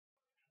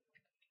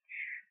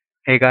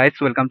Hey guys,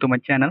 welcome to my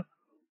channel.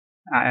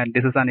 And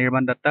this is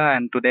Anirban Datta,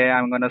 and today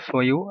I'm gonna show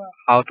you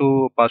how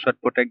to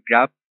password protect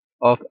Grub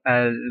of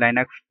a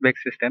Linux-based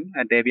system,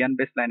 a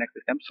Debian-based Linux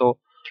system. So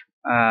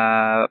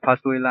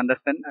first we will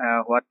understand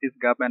what is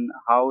Grub and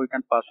how we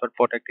can password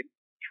protect it.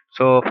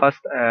 So first,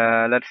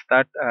 let's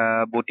start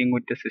booting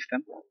with the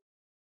system.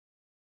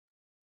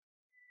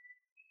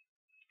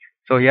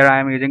 So here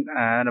I am using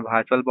the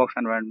VirtualBox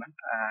environment,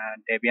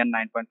 Debian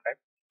 9.5.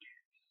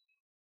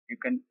 You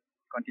can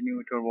continue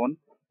with your own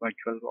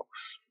VirtualBox.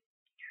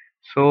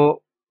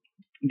 So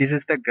this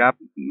is the grab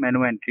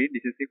menu entry.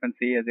 This is, you can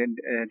see as in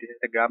this is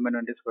the grab menu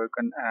entry where you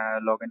can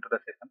log into the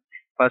system.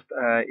 First,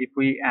 if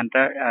we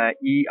enter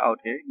E out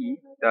here,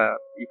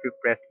 if you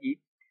press E,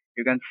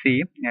 you can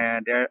see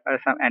there are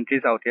some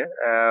entries out here,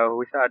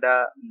 which are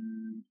the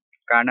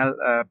kernel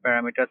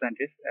parameters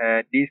entries.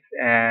 These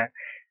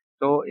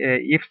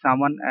if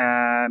someone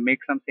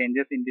makes some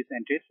changes in these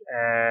entries,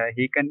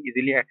 he can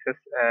easily access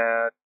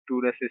to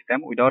the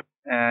system without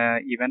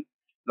even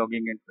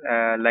logging in.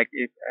 Like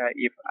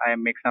if I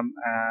make some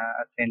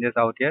changes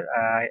out here,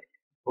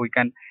 we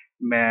can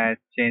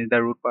change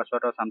the root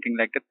password or something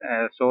like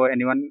that. So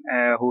anyone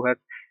who has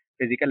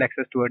physical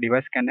access to a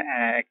device can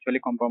actually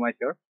compromise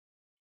your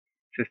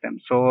system.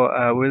 So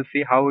we'll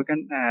see how we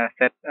can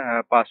set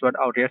password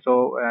out here,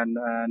 so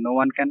no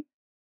one can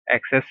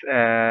access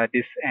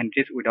these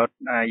entries without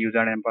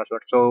username and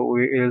password. So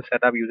we will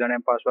set up username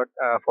and password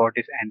for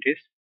these entries,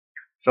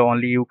 so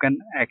only you can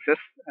access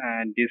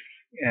these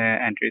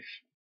entries.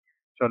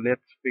 So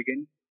let's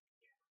begin.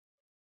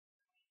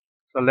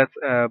 So let's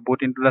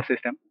boot into the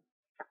system.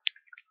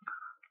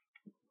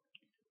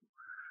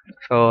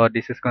 So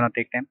this is gonna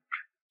take time.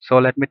 So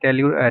let me tell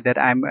you that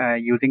I'm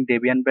using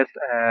Debian based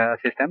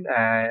system.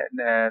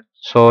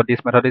 So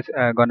this method is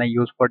gonna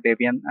use for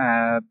Debian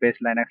based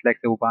Linux like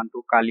the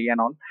Ubuntu, Kali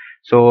and all.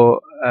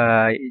 So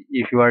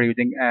if you are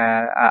using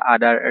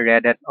other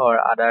Red Hat or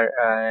other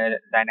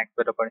Linux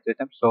based operating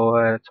system,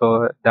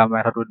 so the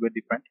method would be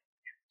different.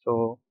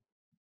 So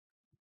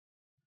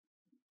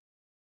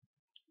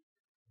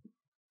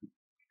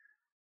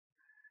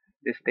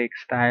this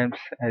takes time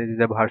as is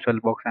a virtual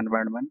box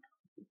environment.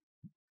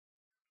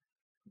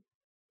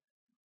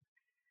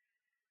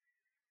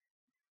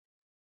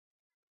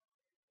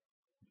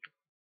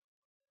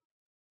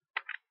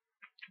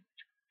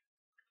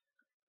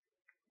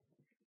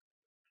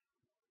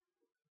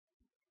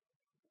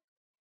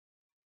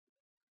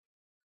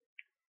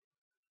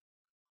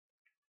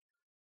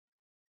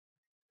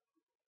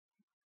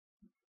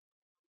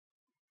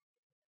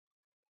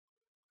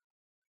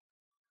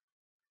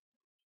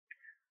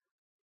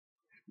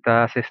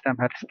 The system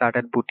had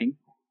started booting.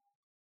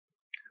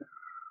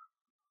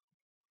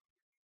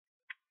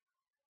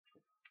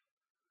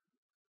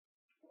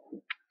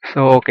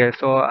 So okay,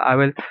 so I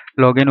will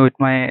log in with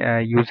my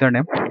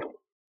username.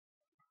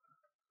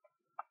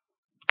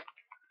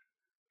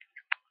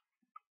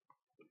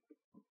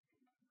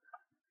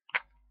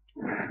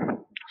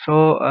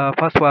 So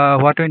first,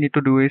 what we need to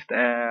do is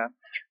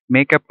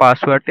make a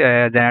password,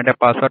 generate a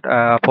password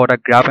for the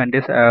graph, and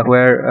this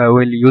where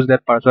we'll use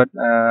that password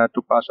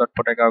to password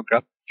protect our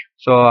graph.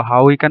 So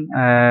how we can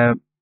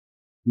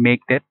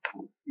make that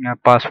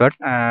password?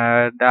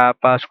 The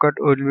password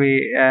will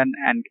be an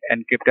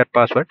encrypted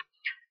password.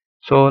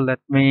 So let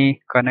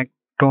me connect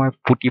to my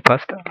putty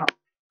first.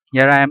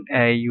 Here I am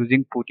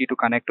using putty to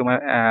connect to my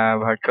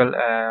virtual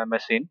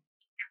machine.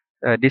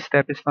 This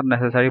step is not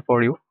necessary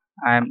for you.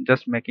 I am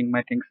just making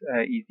my things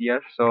easier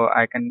so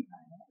I can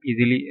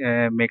easily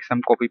make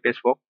some copy paste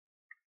work.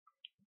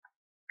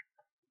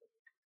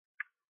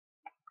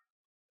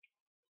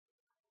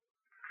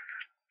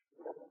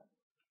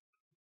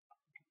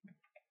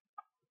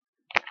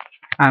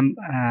 I'm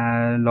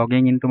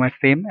logging into my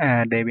same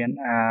Debian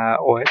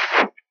OS.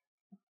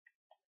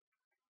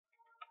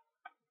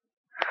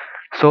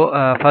 So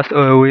first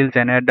we'll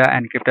generate the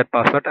encrypted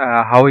password.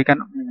 How we can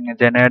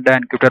generate the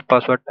encrypted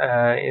password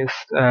is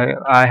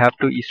I have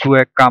to issue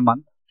a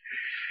command.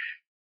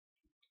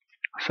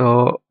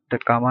 So the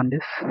command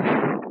is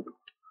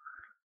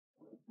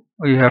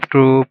we have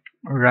to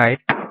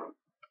write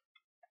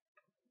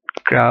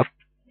grab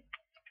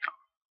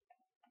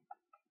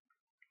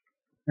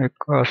a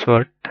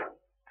password.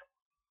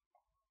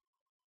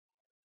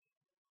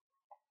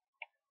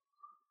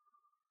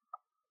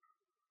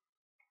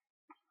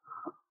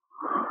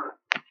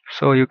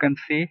 So you can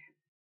see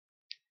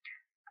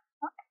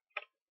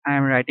I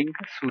am writing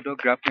sudo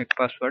grab make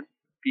password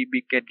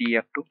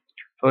pbkdf2.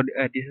 So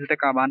this is the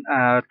command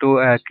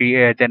to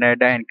create generate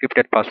the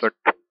encrypted password.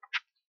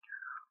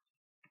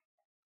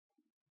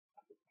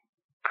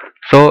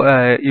 So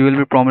you will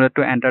be prompted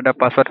to enter the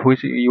password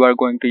which you are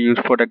going to use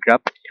for the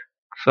grab.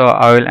 So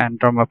I will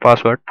enter my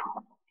password,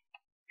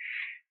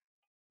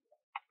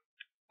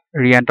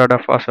 re-enter the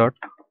password.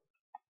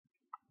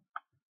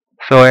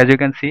 So as you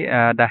can see,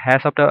 the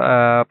hash of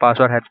the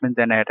password has been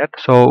generated.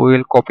 So we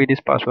will copy this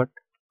password.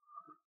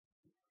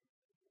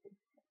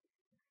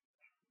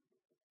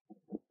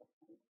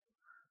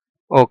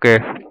 Okay.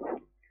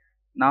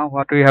 Now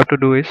what we have to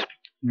do is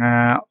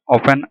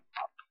open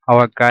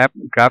our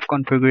graph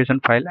configuration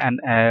file and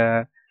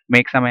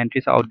make some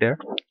entries out there.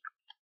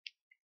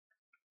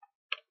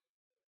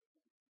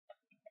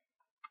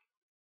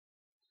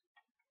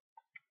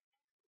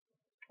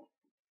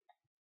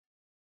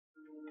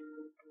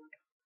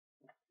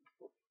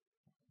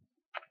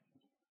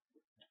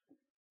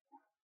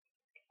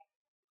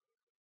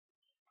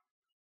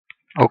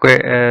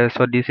 Okay,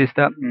 so this is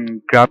the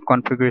graph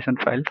configuration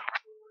file.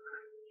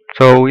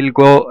 So we'll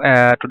go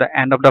to the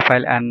end of the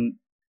file and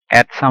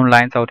add some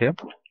lines out here.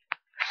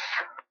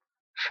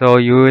 So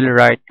you will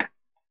write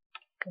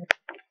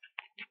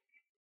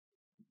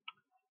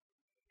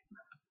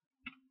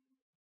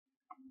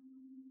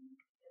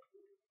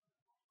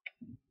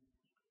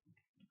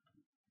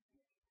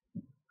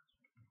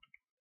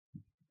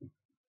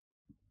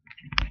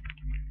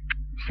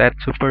set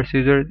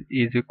superuser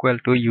is equal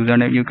to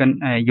username. You can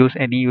use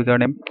any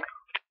username.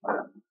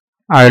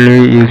 I'll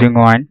be using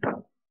one.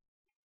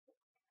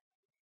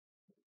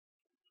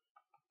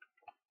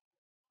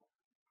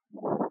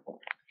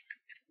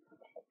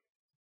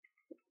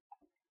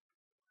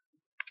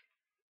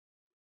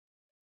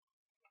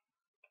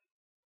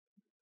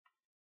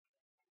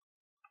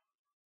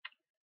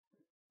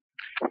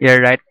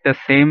 Here write the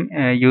same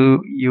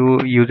you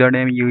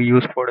username you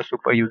use for the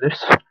super users.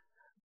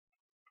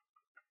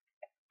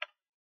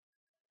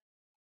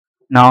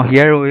 Now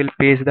here we will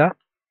paste the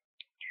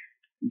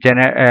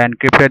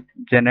encrypted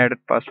generated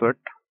password.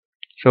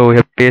 So we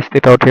have pasted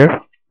it out here.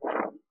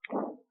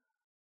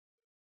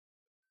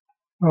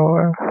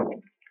 Oh,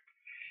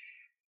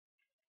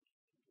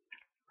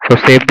 so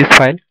save this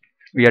file.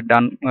 We are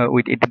done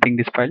with editing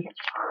this file.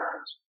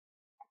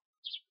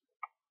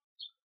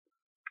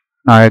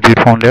 Now exit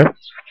from there.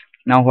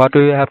 Now what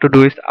we have to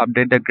do is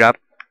update the graph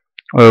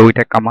with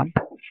a command.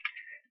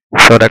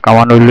 So the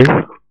command will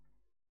be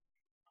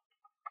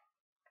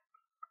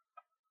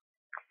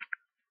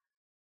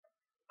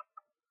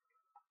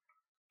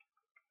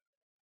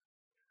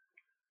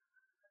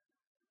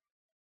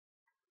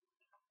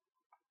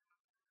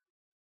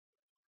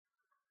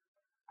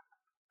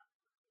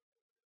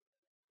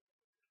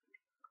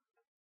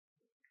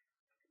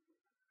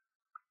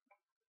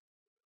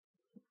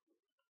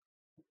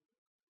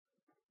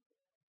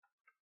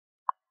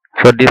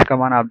so this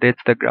command updates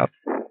the graph.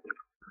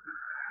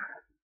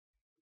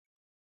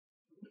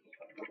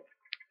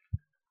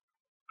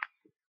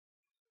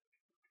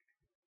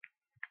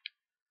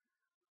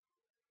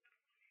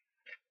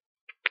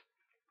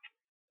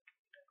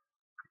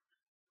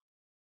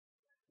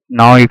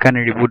 Now you can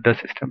reboot the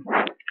system.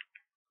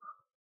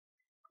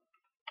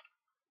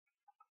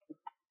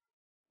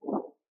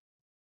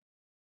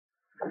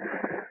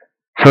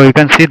 So you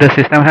can see the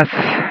system has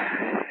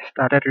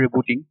started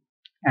rebooting,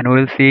 and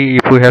we'll see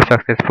if we have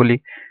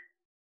successfully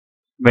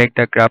make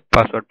the graph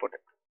password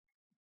protect.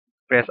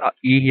 Press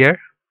E here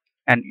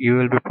and you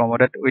will be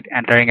promoted with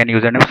entering a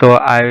username. So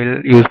I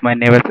will use my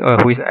name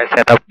which I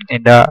set up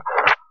in the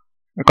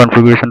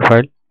configuration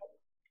file.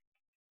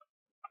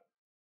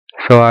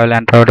 So I will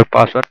enter the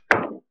password.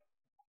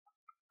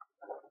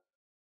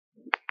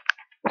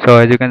 So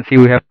as you can see,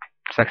 we have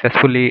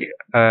successfully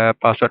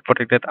password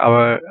protected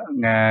our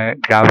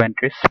graph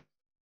entries.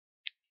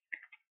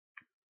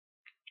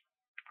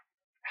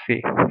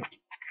 See,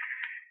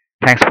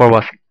 thanks for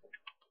watching.